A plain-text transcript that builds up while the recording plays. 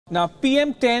Now,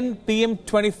 PM10,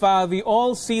 PM25, we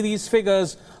all see these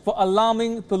figures for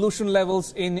alarming pollution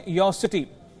levels in your city.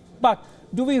 But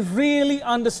do we really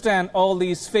understand all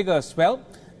these figures? Well,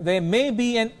 there may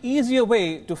be an easier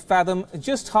way to fathom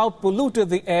just how polluted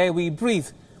the air we breathe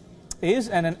is,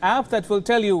 and an app that will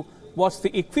tell you what's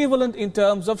the equivalent in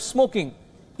terms of smoking,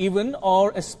 even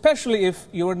or especially if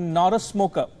you're not a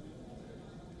smoker.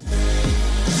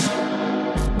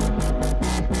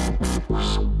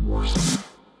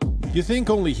 You think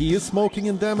only he is smoking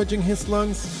and damaging his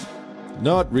lungs?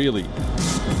 Not really.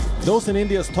 Those in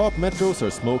India's top metros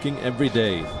are smoking every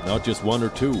day, not just one or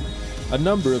two. A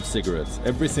number of cigarettes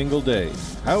every single day.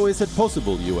 How is it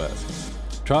possible, you ask?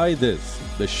 Try this,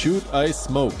 the Shoot I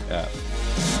Smoke app.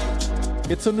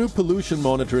 It's a new pollution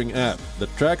monitoring app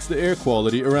that tracks the air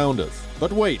quality around us.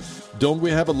 But wait, don't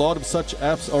we have a lot of such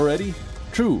apps already?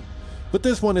 True. But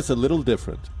this one is a little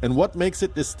different, and what makes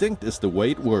it distinct is the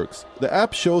way it works. The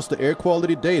app shows the air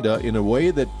quality data in a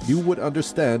way that you would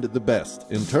understand the best,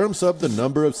 in terms of the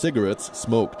number of cigarettes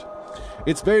smoked.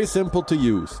 It's very simple to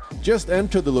use. Just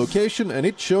enter the location and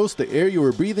it shows the air you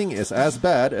are breathing is as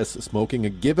bad as smoking a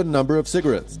given number of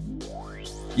cigarettes.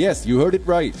 Yes, you heard it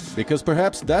right, because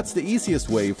perhaps that's the easiest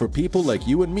way for people like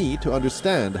you and me to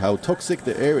understand how toxic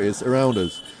the air is around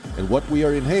us, and what we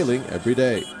are inhaling every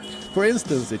day. For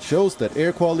instance, it shows that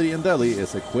air quality in Delhi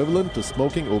is equivalent to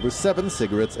smoking over 7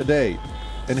 cigarettes a day.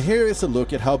 And here is a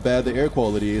look at how bad the air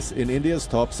quality is in India's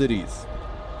top cities.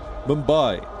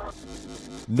 Mumbai,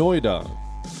 Noida,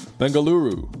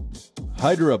 Bengaluru,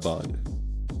 Hyderabad,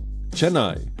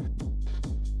 Chennai,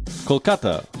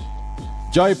 Kolkata,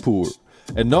 Jaipur,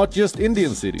 and not just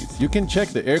Indian cities. You can check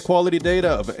the air quality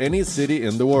data of any city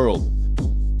in the world.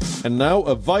 And now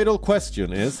a vital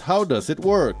question is, how does it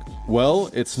work? Well,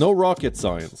 it's no rocket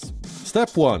science.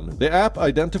 Step 1. The app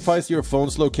identifies your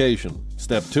phone's location.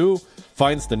 Step 2.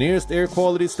 Finds the nearest air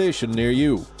quality station near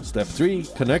you. Step 3.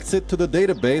 Connects it to the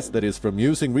database that is from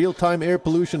using real-time air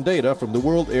pollution data from the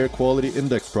World Air Quality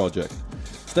Index project.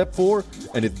 Step 4.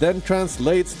 And it then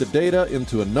translates the data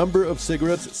into a number of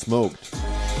cigarettes smoked.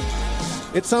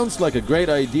 It sounds like a great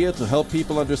idea to help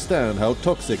people understand how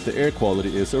toxic the air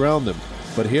quality is around them.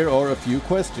 But here are a few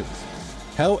questions.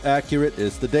 How accurate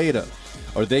is the data?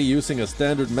 Are they using a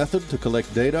standard method to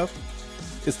collect data?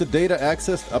 Is the data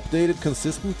accessed updated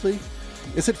consistently?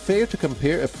 Is it fair to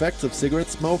compare effects of cigarette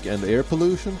smoke and air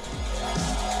pollution?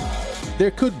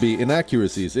 There could be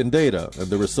inaccuracies in data, and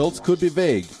the results could be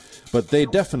vague, but they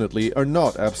definitely are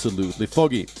not absolutely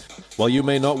foggy. While you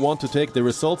may not want to take the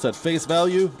results at face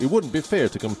value, it wouldn't be fair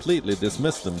to completely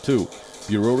dismiss them too.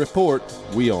 Bureau Report,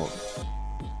 WION.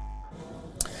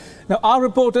 Now, our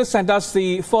reporters sent us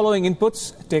the following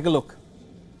inputs. Take a look.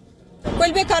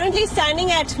 Well, we're currently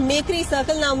standing at Mekri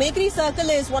Circle. Now, Mekri Circle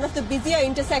is one of the busier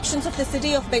intersections of the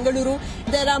city of Bengaluru.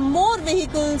 There are more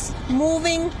vehicles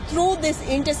moving through this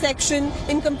intersection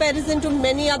in comparison to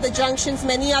many other junctions,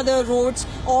 many other roads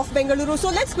of Bengaluru. So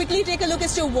let's quickly take a look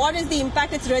as to what is the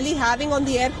impact it's really having on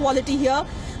the air quality here.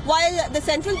 While the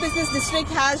central business district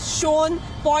has shown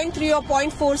 0.3 or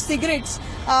 0.4 cigarettes,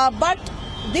 but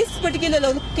this particular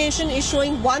location is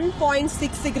showing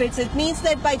 1.6 cigarettes. It means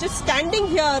that by just standing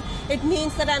here, it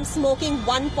means that I'm smoking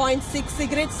 1.6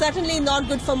 cigarettes. Certainly not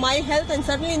good for my health, and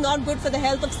certainly not good for the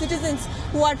health of citizens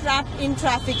who are trapped in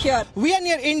traffic here. We are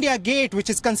near India Gate, which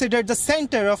is considered the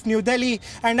center of New Delhi,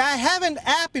 and I have an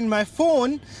app in my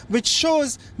phone which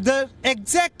shows the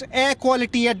exact air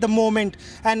quality at the moment,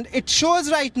 and it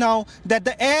shows right now that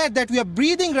the air that we are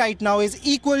breathing right now is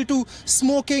equal to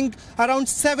smoking around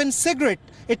 7 cigarettes.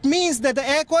 It means that the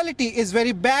air quality is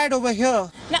very bad over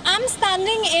here. Now, I'm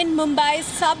standing in Mumbai's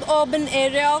suburban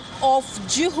area of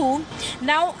Juhu.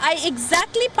 Now, I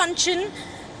exactly punch in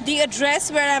the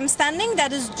address where I'm standing,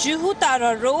 that is Juhu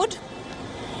Tara Road.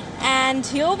 And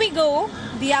here we go.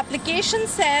 The application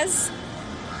says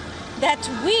that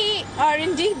we are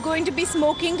indeed going to be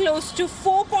smoking close to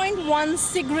 4.1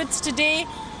 cigarettes today,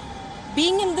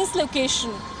 being in this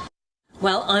location.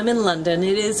 Well, I'm in London.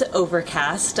 It is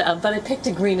overcast, but I picked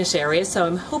a greenish area, so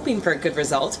I'm hoping for a good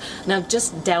result. And I've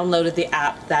just downloaded the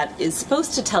app that is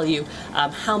supposed to tell you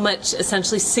how much,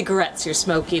 essentially, cigarettes you're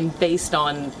smoking based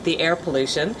on the air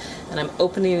pollution. And I'm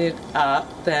opening it up,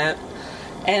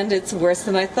 and it's worse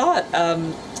than I thought.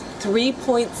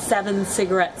 3.7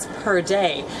 cigarettes per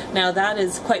day. Now, that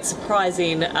is quite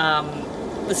surprising.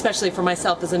 Especially for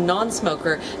myself as a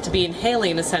non-smoker, to be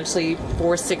inhaling essentially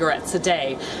 4 cigarettes a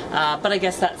day. But I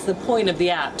guess that's the point of the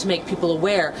app, to make people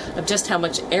aware of just how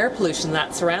much air pollution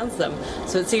that surrounds them.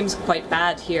 So it seems quite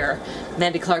bad here.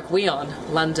 Mandy Clark, WION,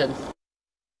 London.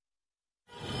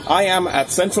 I am at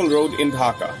Central Road in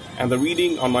Dhaka, and the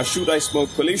reading on my Should I Smoke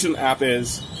pollution app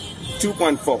is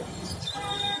 2.4.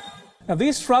 Now,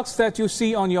 these trucks that you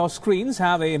see on your screens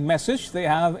have a message. They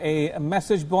have a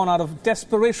message born out of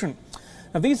desperation.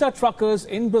 Now, these are truckers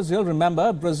in Brazil.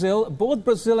 Remember, both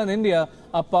Brazil and India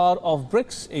are part of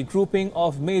BRICS, a grouping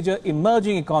of major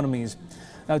emerging economies.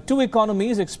 Now, two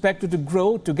economies expected to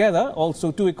grow together,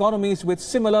 also two economies with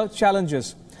similar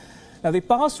challenges. Now, the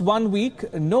past 1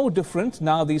 week, no different.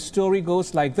 Now, the story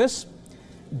goes like this.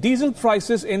 Diesel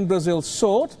prices in Brazil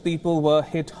soared. People were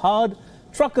hit hard.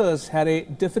 Truckers had a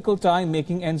difficult time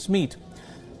making ends meet.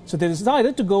 So they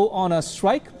decided to go on a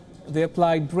strike. They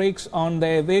applied brakes on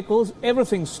their vehicles.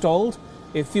 Everything stalled.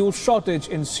 A fuel shortage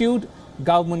ensued.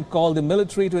 Government called the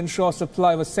military to ensure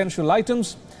supply of essential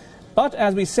items. But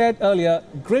as we said earlier,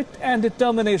 grit and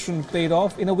determination paid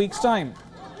off in a week's time.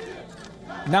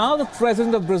 Now the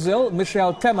president of Brazil,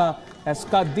 Michel Temer, has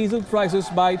cut diesel prices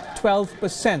by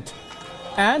 12%.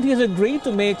 And he has agreed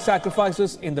to make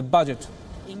sacrifices in the budget.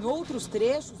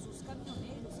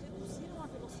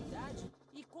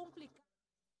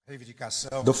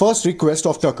 The first request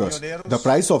of truckers, the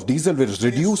price of diesel was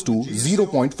reduced to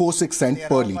 0.46 cents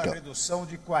per litre.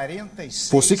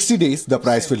 For 60 days, the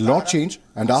price will not change,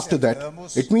 and after that,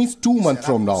 it means 2 months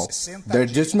from now, the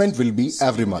adjustment will be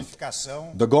every month.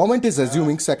 The government is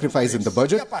assuming sacrifice in the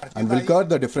budget and will cut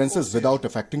the differences without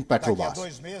affecting petrol bars.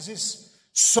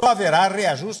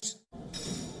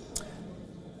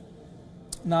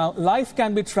 Now, life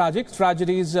can be tragic.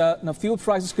 Tragedies, fuel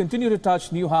prices continue to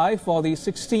touch new high for the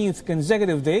 16th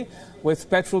consecutive day, with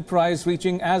petrol price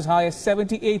reaching as high as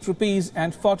 78 rupees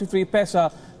and 43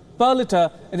 paisa per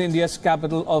litre in India's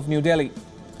capital of New Delhi.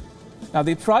 Now,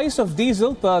 the price of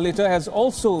diesel per litre has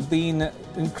also been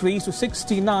increased to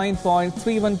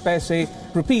 69.31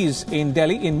 rupees in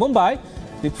Delhi. In Mumbai,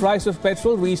 the price of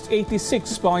petrol reached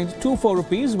 86.24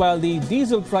 rupees, while the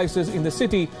diesel prices in the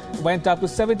city went up to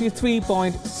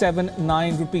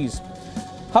 73.79 rupees.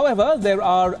 However, there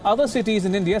are other cities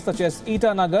in India such as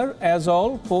Itanagar,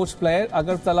 Aizawl, Port Blair,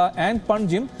 Agartala and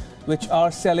Panjim which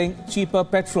are selling cheaper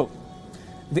petrol.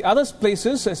 The other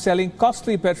places selling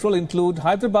costly petrol include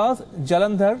Hyderabad,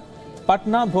 Jalandhar,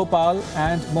 Patna, Bhopal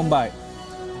and Mumbai.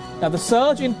 Now, the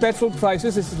surge in petrol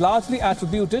prices is largely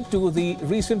attributed to the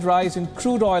recent rise in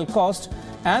crude oil cost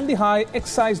and the high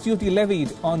excise duty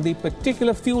levied on the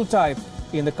particular fuel type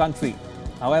in the country.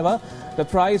 However, the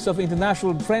price of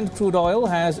international Brent crude oil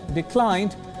has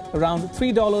declined around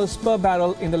 $3 per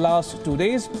barrel in the last 2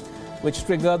 days, which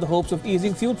triggered the hopes of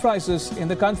easing fuel prices in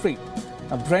the country.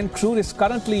 Now, Brent crude is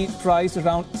currently priced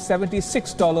around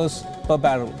 $76 per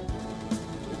barrel.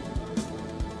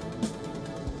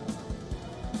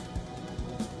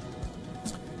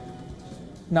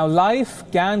 Now, life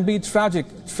can be tragic.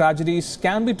 Tragedies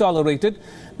can be tolerated,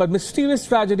 but mysterious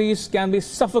tragedies can be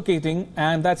suffocating,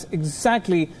 and that's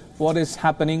exactly what is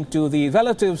happening to the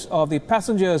relatives of the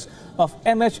passengers of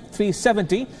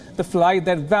MH370, the flight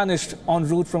that vanished en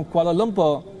route from Kuala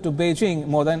Lumpur to Beijing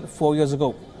more than 4 years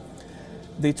ago.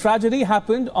 The tragedy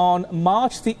happened on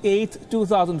March the 8th,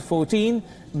 2014.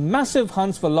 Massive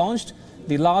hunts were launched.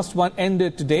 The last one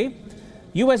ended today.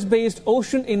 US-based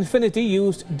Ocean Infinity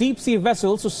used deep-sea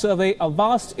vessels to survey a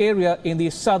vast area in the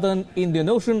southern Indian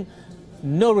Ocean.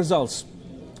 No results.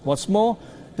 What's more,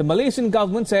 the Malaysian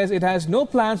government says it has no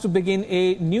plans to begin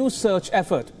a new search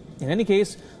effort. In any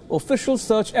case, official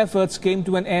search efforts came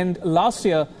to an end last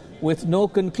year with no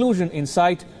conclusion in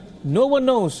sight. No one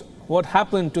knows what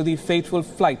happened to the fateful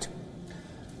flight.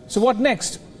 So what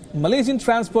next? Malaysian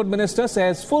Transport Minister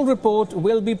says full report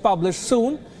will be published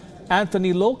soon.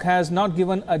 Anthony Lok has not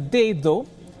given a date though.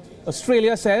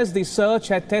 Australia says the search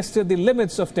had tested the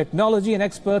limits of technology and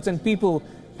experts and people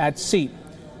at sea.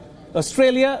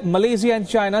 Australia, Malaysia and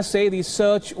China say the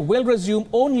search will resume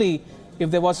only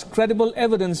if there was credible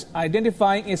evidence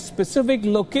identifying a specific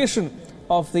location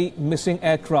of the missing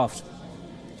aircraft.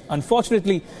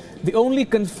 Unfortunately, the only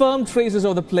confirmed traces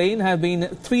of the plane have been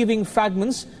 3 wing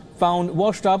fragments found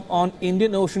washed up on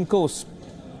Indian Ocean coast.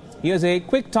 Here's a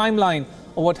quick timeline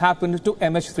of what happened to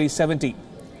MH370.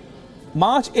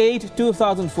 March 8,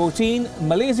 2014,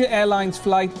 Malaysia Airlines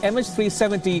flight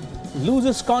MH370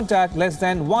 loses contact less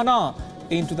than 1 hour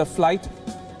into the flight.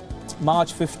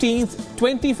 March 15,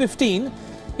 2015,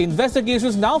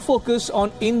 investigations now focus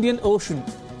on Indian Ocean.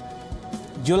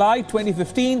 July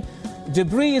 2015,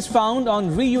 debris is found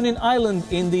on Reunion Island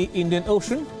in the Indian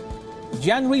Ocean.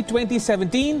 January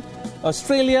 2017,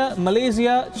 Australia,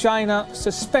 Malaysia, China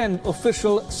suspend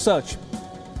official search.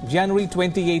 January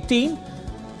 2018,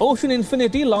 Ocean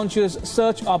Infinity launches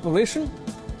search operation.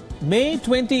 May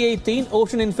 2018,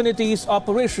 Ocean Infinity's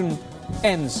operation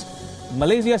ends.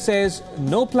 Malaysia says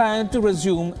no plan to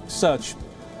resume search.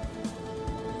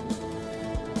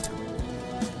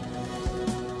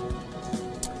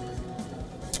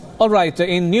 All right,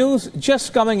 in news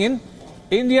just coming in,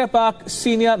 India-Pak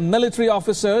senior military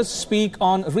officers speak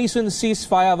on recent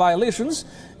ceasefire violations.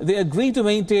 They agree to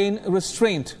maintain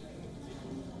restraint.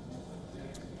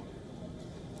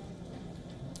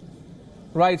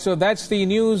 Right, so that's the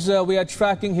news we are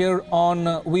tracking here on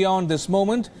WION this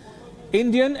moment.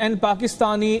 Indian and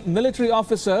Pakistani military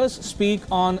officers speak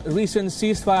on recent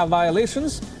ceasefire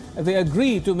violations. They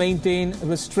agree to maintain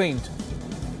restraint.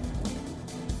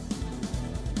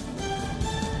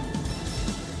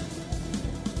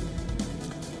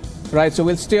 Right, so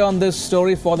we'll stay on this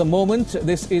story for the moment.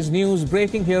 This is news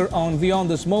breaking here on WION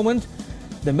this moment.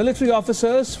 The military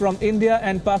officers from India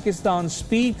and Pakistan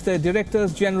speak. The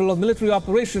Directors General of Military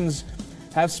Operations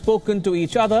have spoken to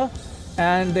each other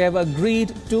and they have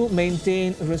agreed to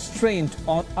maintain restraint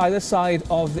on either side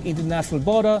of the international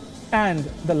border and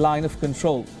the line of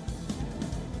control.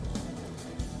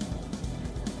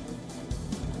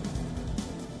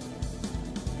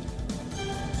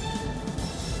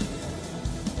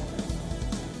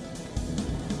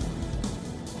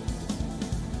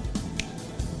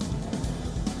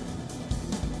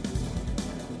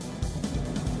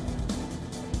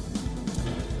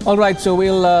 All right, so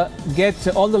we'll get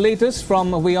all the latest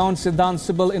from WION Siddhant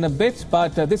Sibal in a bit,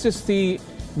 but this is the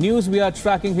news we are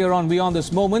tracking here on WION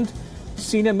this moment.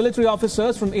 Senior military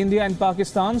officers from India and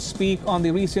Pakistan speak on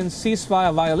the recent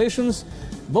ceasefire violations.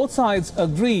 Both sides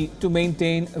agree to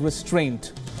maintain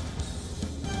restraint.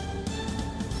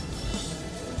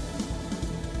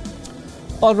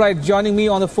 All right, joining me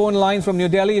on the phone line from New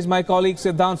Delhi is my colleague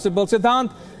Siddhant Sibal.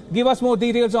 Siddhant, give us more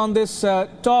details on this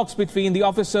talks between the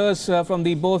officers from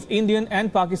the both Indian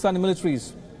and Pakistani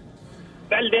militaries.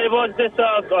 Well, there was this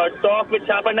talk which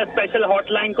happened. A special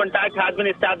hotline contact has been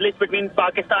established between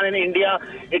Pakistan and India.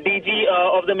 The DG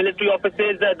of the military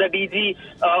offices, the DG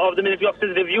of the military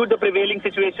offices reviewed the prevailing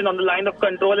situation on the line of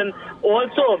control and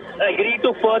also agreed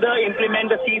to further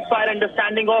implement the ceasefire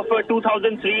understanding of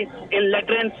 2003 in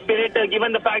letter and spirit.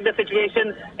 Given the fact the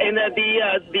situation in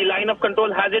the line of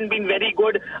control hasn't been very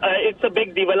good, it's a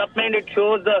big development. It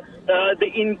shows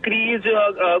the increase,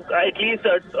 at least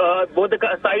both the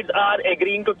sides are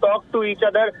agreeing to talk to each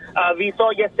other. We saw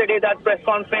yesterday that press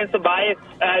conference by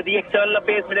the External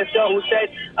Affairs Minister, who said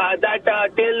that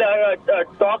till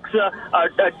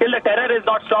the terror is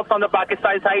not stopped on the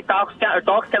Pakistan side, talks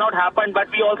cannot happen.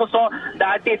 But we also saw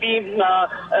that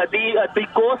the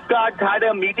Coast Guard had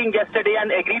a meeting yesterday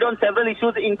and agreed on several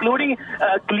issues, including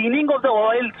cleaning of the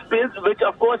oil spills, which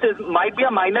of course might be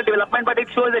a minor development, but it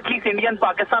shows at least India and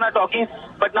Pakistan are talking.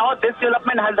 But now this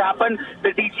development has happened.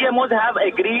 The DGMOs have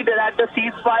agreed that the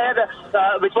ceasefire,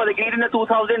 which was agreed in the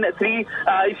 2003,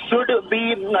 should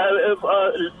be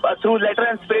through letter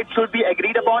and spirit should be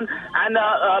agreed upon, and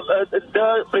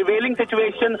the prevailing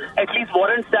situation at least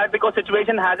warrants that, because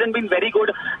situation hasn't been very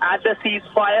good at the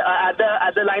ceasefire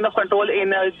at the line of control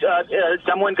in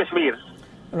Jammu and Kashmir.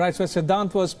 Right, so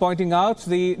Siddhant was pointing out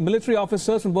the military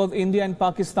officers from both India and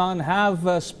Pakistan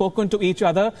have spoken to each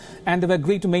other and they've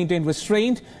agreed to maintain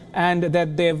restraint, and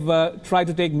that they've tried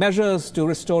to take measures to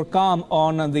restore calm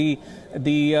on the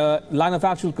line of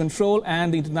actual control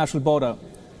and the international border.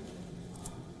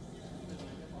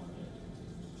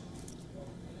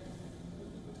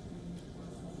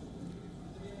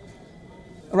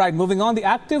 Right, moving on, the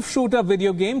active shooter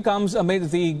video game comes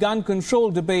amid the gun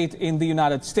control debate in the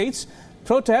United States.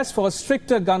 Protests for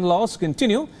stricter gun laws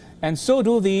continue, and so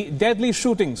do the deadly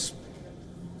shootings.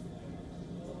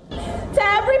 To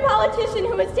every politician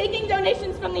who is taking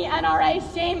donations from the NRA,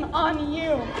 shame on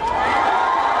you.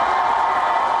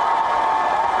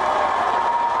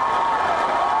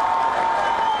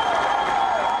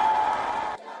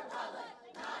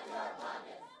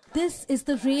 This is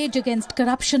the rage against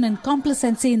corruption and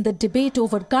complacency in the debate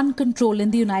over gun control in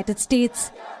the United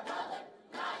States.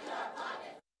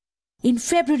 In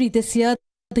February this year,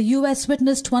 the US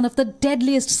witnessed one of the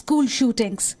deadliest school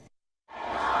shootings.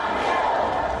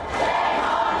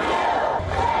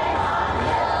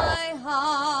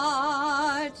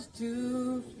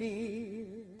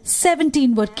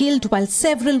 17 were killed while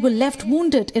several were left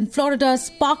wounded in Florida's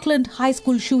Parkland high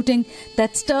school shooting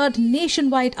that stirred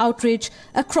nationwide outrage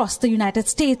across the United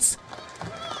States.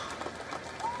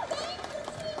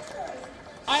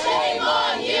 Shame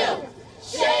on you!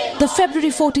 The February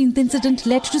 14th incident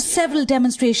led to several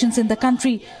demonstrations in the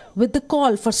country with the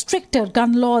call for stricter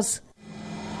gun laws.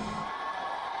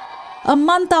 A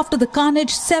month after the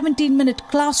carnage, 17-minute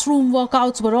classroom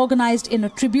walkouts were organized in a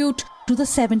tribute to the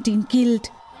 17 killed.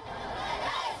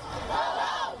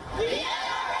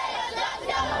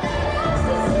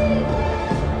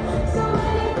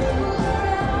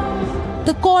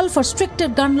 The call for stricter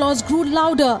gun laws grew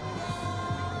louder.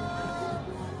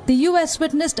 The US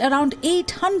witnessed around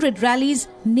 800 rallies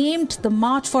named the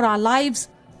March for Our Lives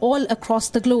all across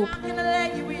the globe.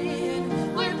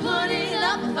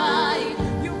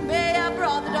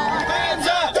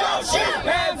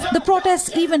 The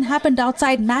protests even happened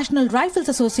outside National Rifles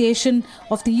Association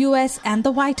of the US and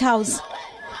the White House.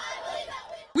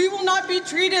 We will not be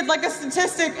treated like a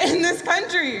statistic in this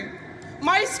country.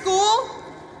 My school,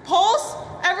 Pulse,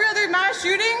 every other mass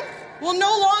shooting will no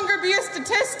longer be a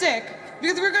statistic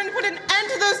because we're going to put an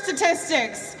end to those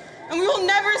statistics and we will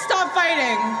never stop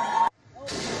fighting.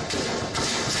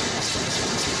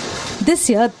 This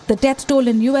year, the death toll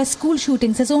in US school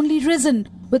shootings has only risen,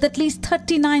 with at least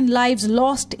 39 lives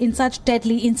lost in such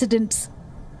deadly incidents.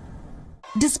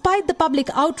 Despite the public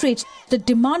outrage, the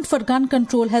demand for gun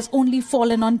control has only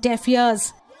fallen on deaf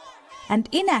ears. And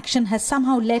inaction has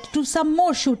somehow led to some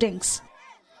more shootings.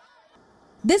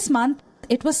 This month,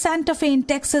 it was Santa Fe in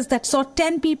Texas that saw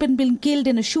 10 people being killed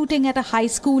in a shooting at a high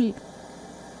school.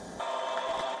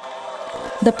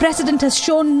 The president has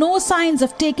shown no signs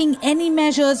of taking any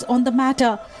measures on the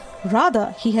matter.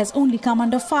 Rather, he has only come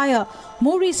under fire,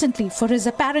 more recently for his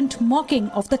apparent mocking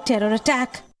of the terror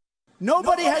attack.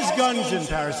 Nobody has guns in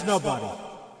Paris, nobody.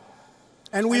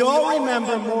 And we all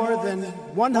remember more than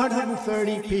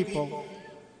 130 people,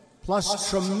 plus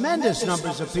tremendous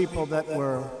numbers of people that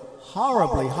were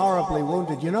horribly, horribly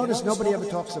wounded. You notice nobody ever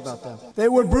talks about them. They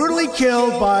were brutally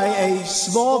killed by a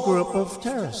small group of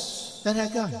terrorists that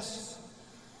had guns.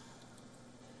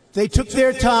 They took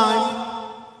their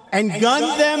time and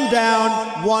gunned them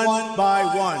down one by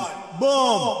one.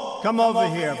 Boom, come over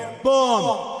here.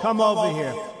 Boom, come over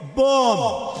here.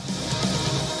 Boom.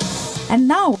 And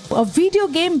now, a video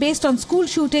game based on school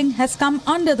shooting has come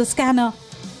under the scanner,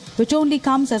 which only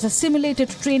comes as a simulated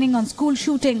training on school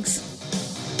shootings.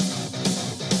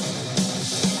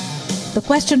 The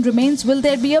question remains, will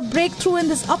there be a breakthrough in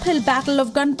this uphill battle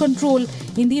of gun control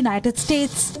in the United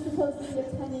States?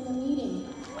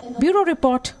 Bureau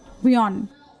Report, WION.